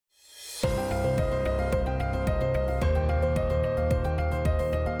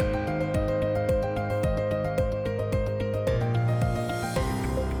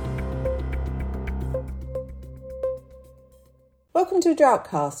Welcome to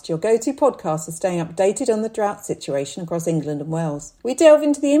Droughtcast, your go-to podcast for staying updated on the drought situation across England and Wales. We delve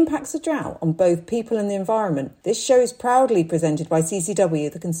into the impacts of drought on both people and the environment. This show is proudly presented by CCW,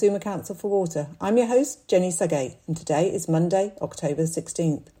 the Consumer Council for Water. I'm your host, Jenny Sagate, and today is Monday, October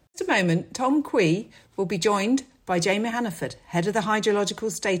 16th. In a moment, Tom Quee will be joined by Jamie Hannaford, head of the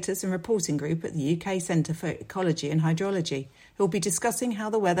Hydrological Status and Reporting Group at the UK Centre for Ecology and Hydrology, who will be discussing how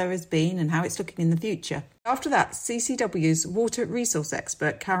the weather has been and how it's looking in the future. After that, CCW's water resource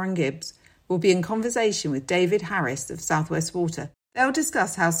expert Karen Gibbs will be in conversation with David Harris of South West Water. They'll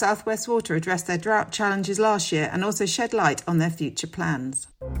discuss how South West Water addressed their drought challenges last year and also shed light on their future plans.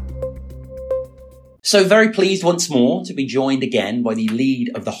 So very pleased once more to be joined again by the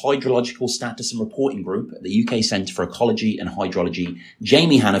lead of the Hydrological Status and Reporting Group at the UK Centre for Ecology and Hydrology,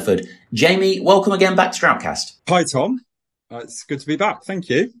 Jamie Hannaford. Jamie, welcome again back to Droughtcast. Hi, Tom. It's good to be back. Thank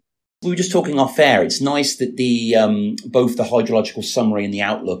you. We were just talking off air. It's nice that the both the hydrological summary and the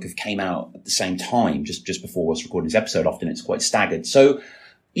outlook have came out at the same time, just before us recording this episode. Often it's quite staggered. So,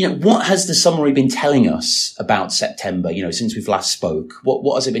 what has the summary been telling us about September, since we've last spoke?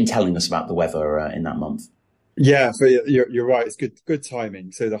 What has it been telling us about the weather in that month? Yeah, so you're right. It's good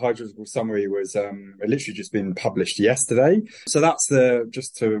timing. So the hydrological summary was literally just been published yesterday. So that's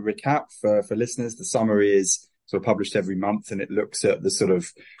just to recap for listeners, the summary is sort of published every month, and it looks at the sort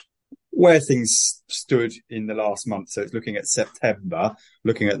of where things stood in the last month. So it's looking at September,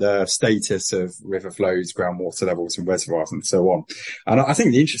 looking at the status of river flows, groundwater levels and reservoirs and so on. And I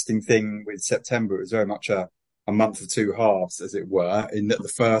think the interesting thing with September, it was very much a month of two halves, as it were, in that the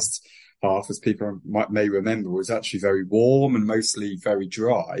first half, as people may remember, was actually very warm and mostly very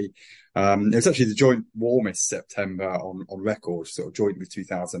dry. It was actually the joint warmest September on record, sort of joint with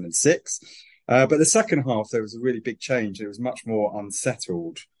 2006. But the second half, there was a really big change. It was much more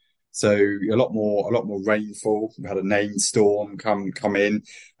unsettled. So a lot more rainfall. We had a named storm come in.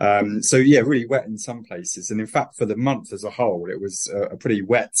 So yeah, really wet in some places. And in fact, for the month as a whole, it was a pretty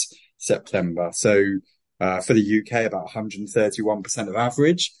wet September. So for the UK, about 131% of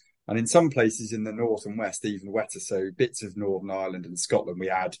average. And in some places in the north and west, even wetter. So bits of Northern Ireland and Scotland, we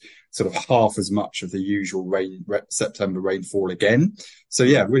had sort of half as much of the usual September rainfall again. So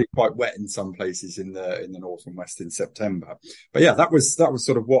yeah, really quite wet in some places in the north and west in September. But yeah, that was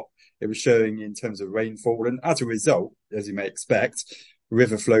sort of what it was showing in terms of rainfall. And as a result, as you may expect,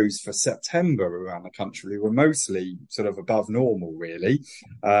 river flows for September around the country were mostly sort of above normal, really,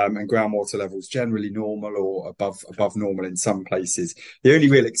 and groundwater levels generally normal or above normal in some places. The only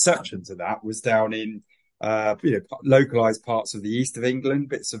real exception to that was down in localized parts of the east of England,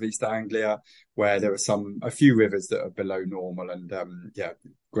 bits of East Anglia, where there are a few rivers that are below normal, and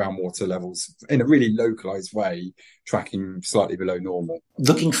groundwater levels in a really localized way tracking slightly below normal.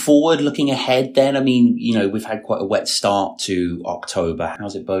 Looking forward, looking ahead then, we've had quite a wet start to October.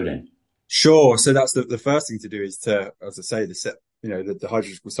 How's it boding? Sure. So that's the first thing to do is to, as I say, the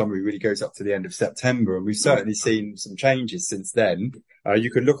hydrological summary really goes up to the end of September, and we've certainly seen some changes since then.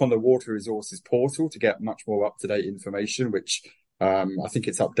 You can look on the Water Resources portal to get much more up-to-date information, which I think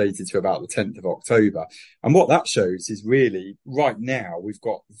it's updated to about the 10th of October. And what that shows is really right now we've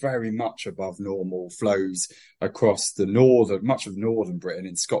got very much above normal flows across much of northern Britain,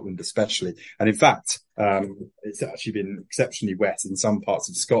 in Scotland especially. And in fact, it's actually been exceptionally wet in some parts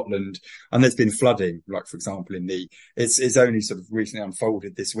of Scotland, and there's been flooding, like for example it's only sort of recently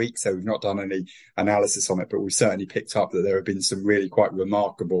unfolded this week, so we've not done any analysis on it, but we've certainly picked up that there have been some really quite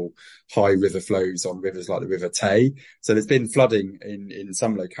remarkable high river flows on rivers like the River Tay. So there's been flooding in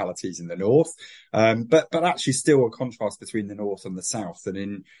some localities in the north, but actually still a contrast between the north and the south. And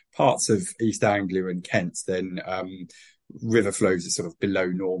in parts of East Anglia and Kent, then river flows are sort of below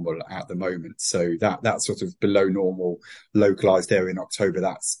normal at the moment. So that sort of below normal localized area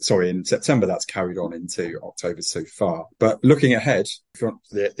in September, that's carried on into October so far. But looking ahead, if you want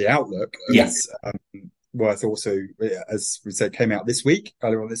the outlook, yes, worth also, as we said, came out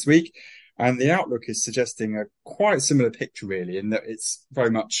earlier on this week. And the outlook is suggesting a quite similar picture, really, in that it's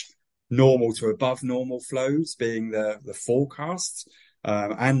very much normal to above normal flows being the forecasts.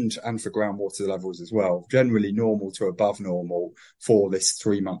 And for groundwater levels as well, generally normal to above normal for this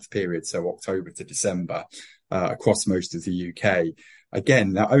 3-month period, so October to December, across most of the UK.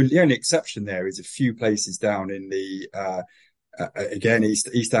 Again, the only exception there is a few places down in the again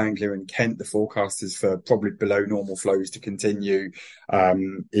East Anglia and Kent. The forecast is for probably below normal flows to continue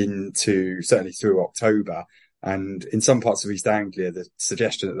into certainly through October. And in some parts of East Anglia, the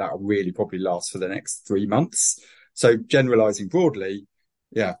suggestion that will really probably last for the next 3 months. So generalising broadly,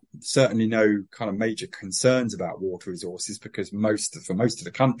 certainly no kind of major concerns about water resources because for most of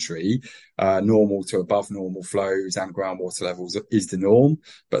the country, normal to above normal flows and groundwater levels is the norm.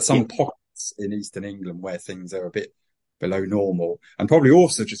 But some pockets in eastern England where things are a bit below normal, and probably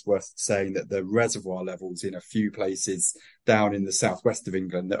also just worth saying that the reservoir levels in a few places down in the southwest of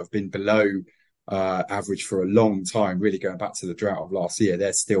England that have been below average for a long time, really going back to the drought of last year,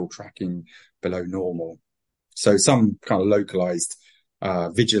 they're still tracking below normal. So some kind of localized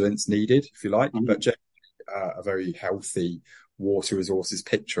vigilance needed, if you like, but generally a very healthy water resources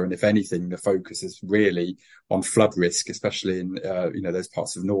picture. And if anything, the focus is really on flood risk, especially in those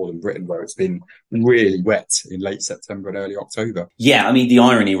parts of northern Britain where it's been really wet in late September and early October. Yeah, I mean, the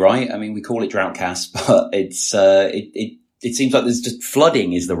irony, right? I mean, we call it Droughtcast, but it's it seems like there's just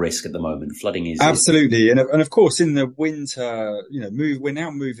flooding is the risk at the moment. Flooding is absolutely, and of course in the winter, we're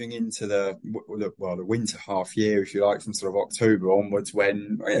now moving into the winter half year, if you like, from sort of October onwards,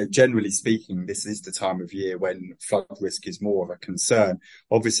 when generally speaking, this is the time of year when flood risk is more of a concern.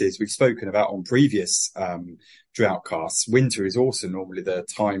 Obviously, as we've spoken about on previous Droughtcasts, winter is also normally the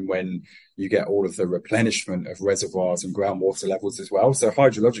time when you get all of the replenishment of reservoirs and groundwater levels as well. So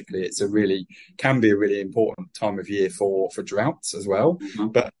hydrologically, can be a really important time of year for droughts as well.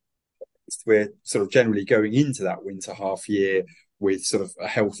 But we're sort of generally going into that winter half year with sort of a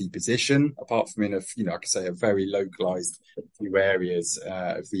healthy position, apart from in a very localized few areas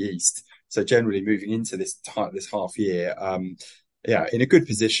of the east. So generally moving into this half year, in a good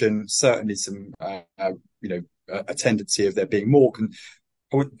position. Certainly some, a tendency of there being more.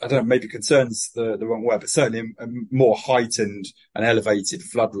 I don't know, maybe concern's the wrong word, but certainly a more heightened and elevated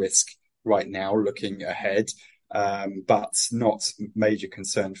flood risk right now looking ahead, but not major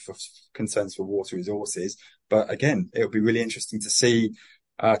concerns for water resources. But again, it'll be really interesting to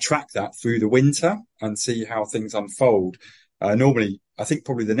track that through the winter and see how things unfold. Normally, I think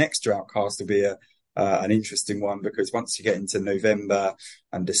probably the next Droughtcast will be an interesting one, because once you get into November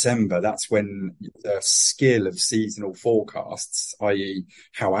and December, that's when the skill of seasonal forecasts, i.e.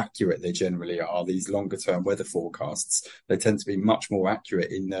 how accurate they generally are, these longer term weather forecasts, they tend to be much more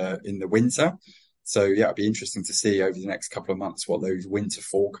accurate in the winter. So it'd be interesting to see over the next couple of months what those winter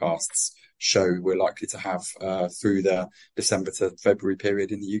forecasts show we're likely to have through the December to February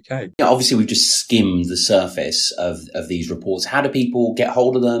period in the UK. Yeah, obviously we've just skimmed the surface of these reports. How do people get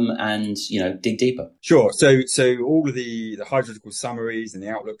hold of them and, dig deeper? Sure. So all of the hydrological summaries and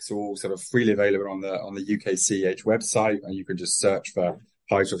the outlooks are all sort of freely available on the UKCH website, and you can just search for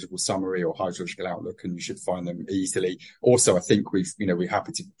hydrological summary or hydrological outlook and you should find them easily. Also, I think we're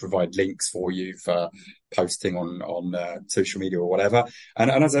happy to provide links for you for posting on social media or whatever.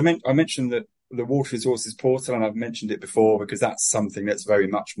 And as I mentioned that the water resources portal, and I've mentioned it before because that's something that's very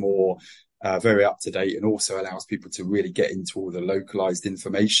much more very up to date and also allows people to really get into all the localized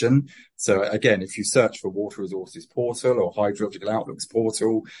information. So again, if you search for water resources portal or hydrological outlooks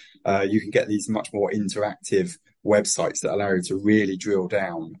portal, you can get these much more interactive websites that allow you to really drill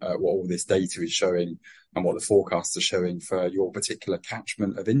down what all this data is showing and what the forecasts are showing for your particular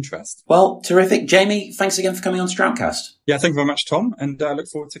catchment of interest. Well, terrific. Jamie, thanks again for coming on to Droughtcast. Yeah, thank you very much, Tom, and I look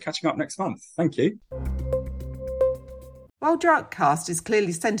forward to catching up next month. Thank you. While Droughtcast is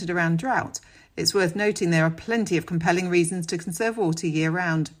clearly centred around drought, it's worth noting there are plenty of compelling reasons to conserve water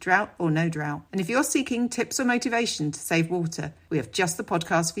year-round, drought or no drought. And if you're seeking tips or motivation to save water, we have just the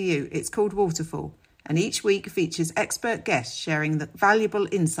podcast for you. It's called Waterfall, and each week features expert guests sharing the valuable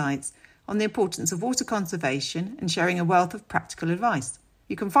insights on the importance of water conservation and sharing a wealth of practical advice.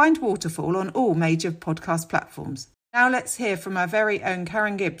 You can find Waterfall on all major podcast platforms. Now let's hear from our very own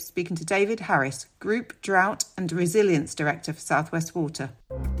Karen Gibbs speaking to David Harris, Group Drought and Resilience Director for South West Water.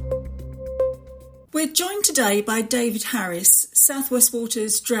 We're joined today by David Harris, South West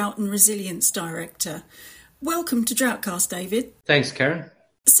Water's Drought and Resilience Director. Welcome to Droughtcast, David. Thanks, Karen.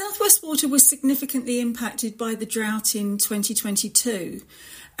 South West Water was significantly impacted by the drought in 2022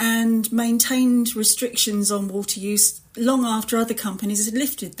 and maintained restrictions on water use long after other companies had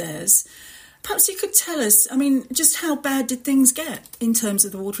lifted theirs. Perhaps you could tell us, just how bad did things get in terms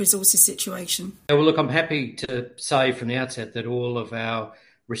of the water resources situation? Well, look, I'm happy to say from the outset that all of our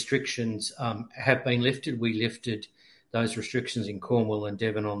restrictions have been lifted. We lifted those restrictions in Cornwall and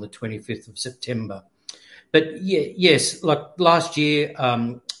Devon on the 25th of September. But yes, like last year,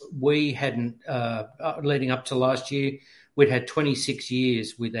 we hadn't, leading up to last year, we'd had 26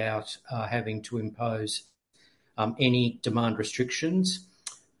 years without having to impose any demand restrictions.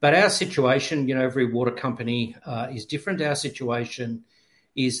 But our situation, every water company is different. Our situation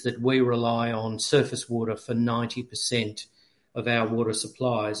is that we rely on surface water for 90% of our water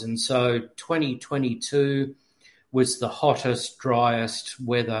supplies. And so 2022 was the hottest, driest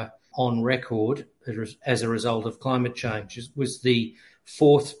weather on record as a result of climate change. It was the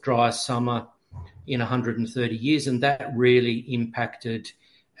fourth driest summer in 130 years, and that really impacted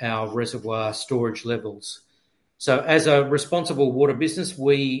our reservoir storage levels. So as a responsible water business,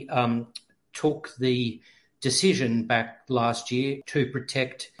 we took the decision back last year to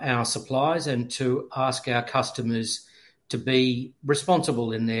protect our supplies and to ask our customers to be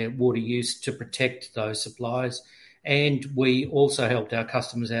responsible in their water use to protect those supplies. And we also helped our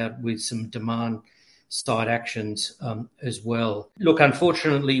customers out with some demand side actions as well. Look,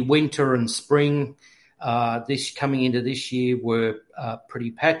 unfortunately, winter and spring coming into this year were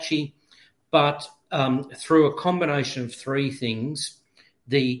pretty patchy, but through a combination of three things,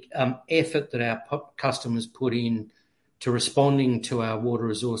 the effort that our customers put in to responding to our water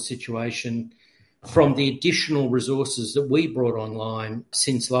resource situation, from the additional resources that we brought online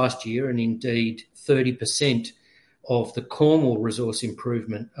since last year, and indeed 30% of the Cornwall resource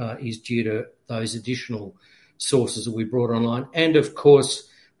improvement is due to those additional sources that we brought online. And of course,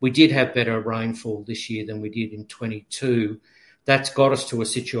 we did have better rainfall this year than we did in 22. That's got us to a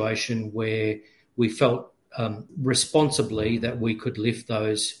situation where we felt responsibly that we could lift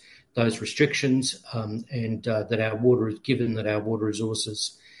those restrictions and that our water, given that our water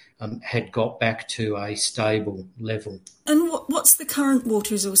resources had got back to a stable level. And what's the current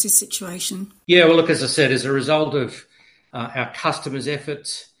water resources situation? Yeah, well, look, as I said, as a result of our customers'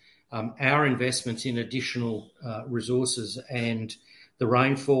 efforts, our investments in additional resources and the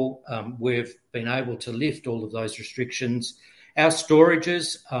rainfall, we've been able to lift all of those restrictions. Our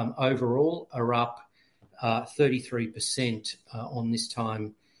storages overall are up 33% on this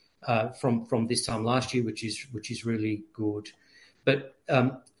time from this time last year, which is really good. But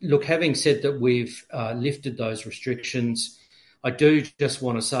look, having said that we've lifted those restrictions, I do just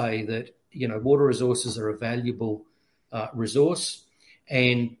want to say that, you know, water resources are a valuable resource.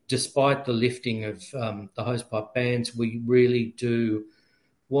 And despite the lifting of the hosepipe bans, we really do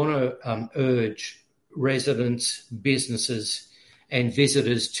want to urge residents, businesses and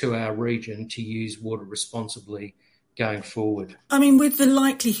visitors to our region to use water responsibly going forward. I mean, with the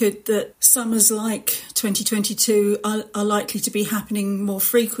likelihood that summers like 2022 are likely to be happening more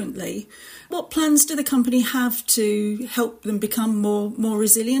frequently, what plans do the company have to help them become more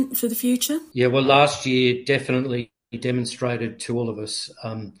resilient for the future? Yeah, well, last year definitely demonstrated to all of us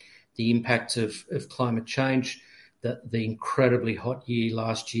the impacts of climate change, the incredibly hot year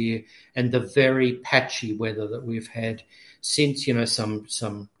last year and the very patchy weather that we've had since, you know,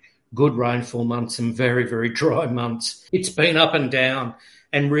 some good rainfall months, some very, very dry months. It's been up and down.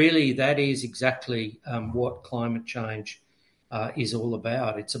 And really that is exactly what climate change is all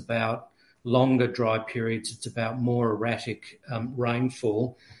about. It's about longer dry periods. It's about more erratic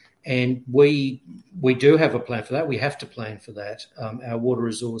rainfall. And we do have a plan for that. We have to plan for that. Our water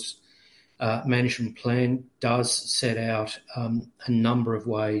resource management plan does set out a number of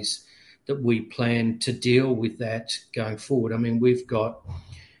ways that we plan to deal with that going forward. I mean, we've got,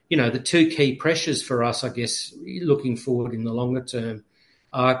 you know, the two key pressures for us, I guess, looking forward in the longer term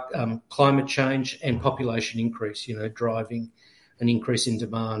are climate change and population increase, you know, driving an increase in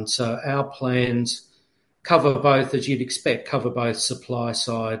demand. So our plans cover both, as you'd expect, cover both supply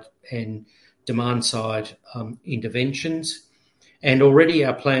side and demand side interventions. And already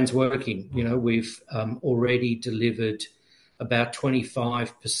our plan's working. You know, we've already delivered about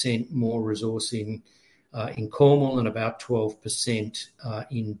 25% more resource in Cornwall and about 12%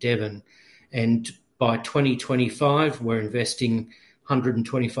 in Devon. And by 2025, we're investing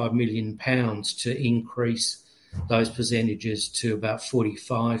 £125 million to increase those percentages to about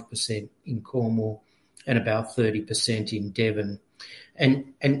 45% in Cornwall and about 30% in Devon.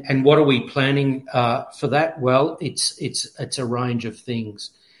 And what are we planning for that? Well, it's a range of things.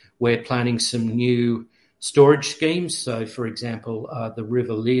 We're planning some new storage schemes. So, for example, the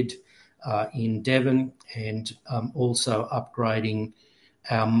River Lid in Devon, and also upgrading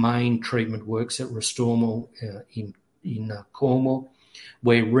our main treatment works at Restormal in Cornwall.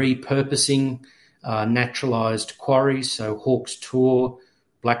 We're repurposing naturalised quarries, so Hawke's Tor,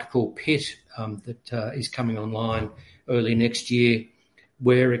 Blackpool Pit, that is coming online early next year.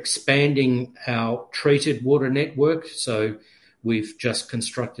 We're expanding our treated water network, so we've just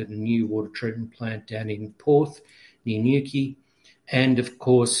constructed a new water treatment plant down in Porth, near Newquay. And, of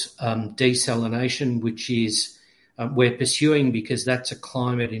course, desalination, which is we're pursuing because that's a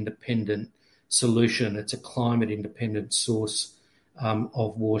climate-independent solution. It's a climate-independent source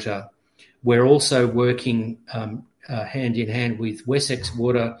of water. We're also working hand in hand with Wessex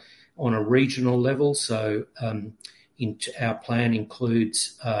Water on a regional level. So our plan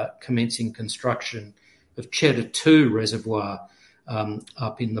includes commencing construction Cheddar 2 reservoir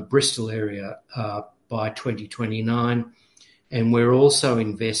up in the Bristol area by 2029. And we're also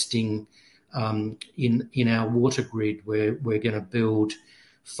investing in our water grid, where we're going to build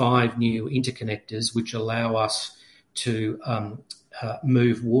 5 new interconnectors which allow us to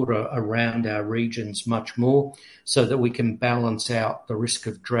move water around our regions much more, so that we can balance out the risk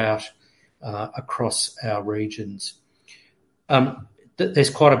of drought across our regions. There's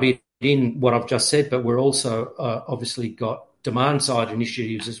quite a bit in what I've just said, but we're also obviously got demand side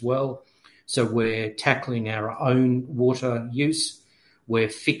initiatives as well. So we're tackling our own water use, we're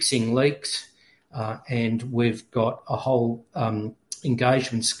fixing leaks, and we've got a whole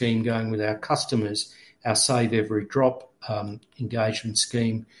engagement scheme going with our customers, our Save Every Drop engagement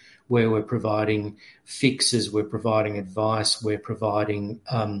scheme, where we're providing fixes, we're providing advice, we're providing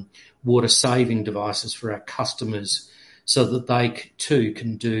water saving devices for our customers, so that they too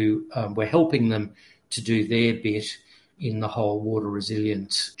can do, we're helping them to do their bit in the whole water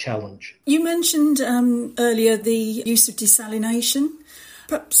resilience challenge. You mentioned earlier the use of desalination.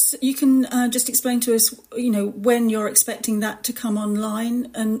 Perhaps you can just explain to us, when you're expecting that to come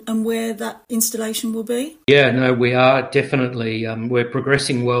online and where that installation will be? Yeah, no, we are definitely, we're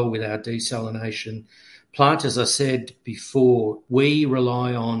progressing well with our desalination plant. As I said before, we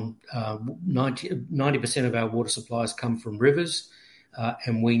rely on 90% of our water supplies come from rivers,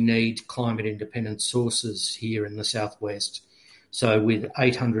 and we need climate independent sources here in the southwest. So with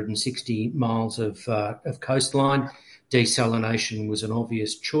 860 miles of coastline, desalination was an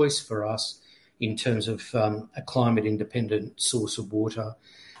obvious choice for us in terms of a climate independent source of water.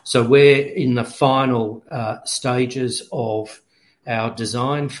 So we're in the final stages of our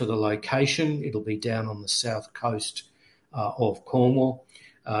design for the location. It'll be down on the south coast of Cornwall.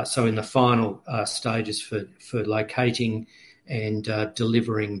 So in the final stages for locating and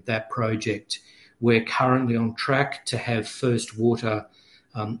delivering that project. We're currently on track to have first water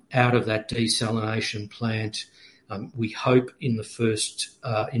out of that desalination plant. We hope in the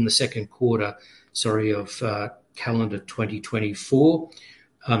second quarter, of calendar 2024.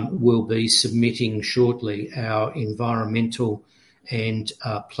 We'll be submitting shortly our environmental and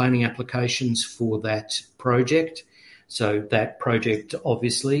planning applications for that project. So that project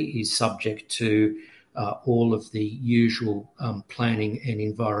obviously is subject to all of the usual planning and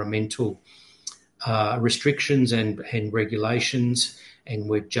environmental restrictions and regulations, and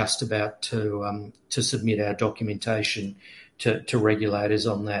we're just about to submit our documentation to regulators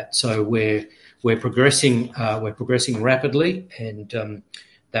on that. So we're progressing rapidly, and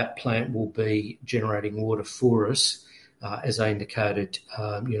that plant will be generating water for us, as I indicated,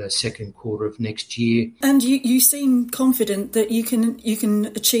 second quarter of next year. And you seem confident that you can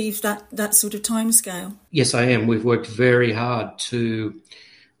achieve that sort of timescale. Yes, I am. We've worked very hard to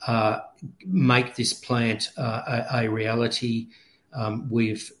make this plant a reality.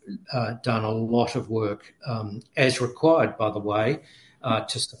 We've done a lot of work, as required, by the way,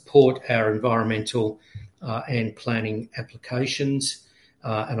 to support our environmental and planning applications,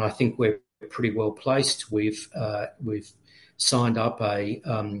 and I think we're pretty well placed. We've signed up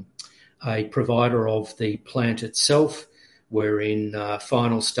a provider of the plant itself. We're in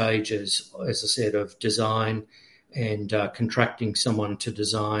final stages, as I said, of design and contracting someone to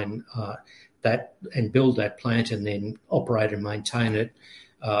design that and build that plant and then operate and maintain it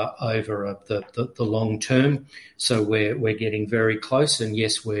over the long term. So we're getting very close, and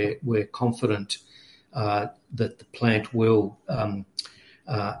yes, we're confident that the plant will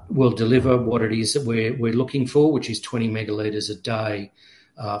deliver what it is that we're looking for, which is 20 megalitres a day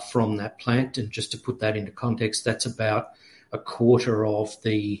from that plant. And just to put that into context, that's about a quarter of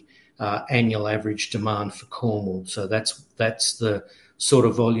the annual average demand for Cornwall. So that's the sort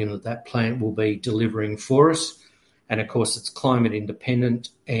of volume that plant will be delivering for us. And of course, it's climate independent,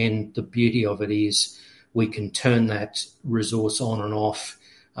 and the beauty of it is we can turn that resource on and off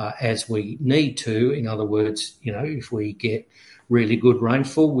as we need to. In other words, if we get really good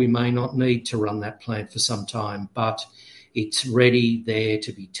rainfall, we may not need to run that plant for some time, but it's ready there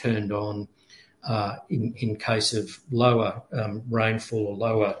to be turned on in case of lower rainfall or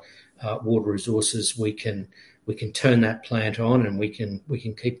lower water resources. We can turn that plant on, and we can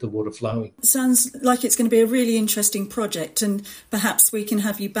keep the water flowing. Sounds like it's going to be a really interesting project, and perhaps we can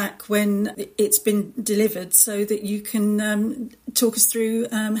have you back when it's been delivered so that you can talk us through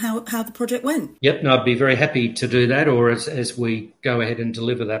how the project went. Yep, no, I'd be very happy to do that, or as we go ahead and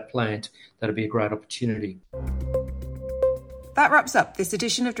deliver that plant, that'd be a great opportunity. That wraps up this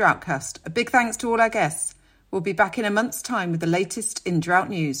edition of Droughtcast. A big thanks to all our guests. We'll be back in a month's time with the latest in drought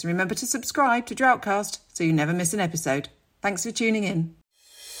news. Remember to subscribe to Droughtcast so you never miss an episode. Thanks for tuning in.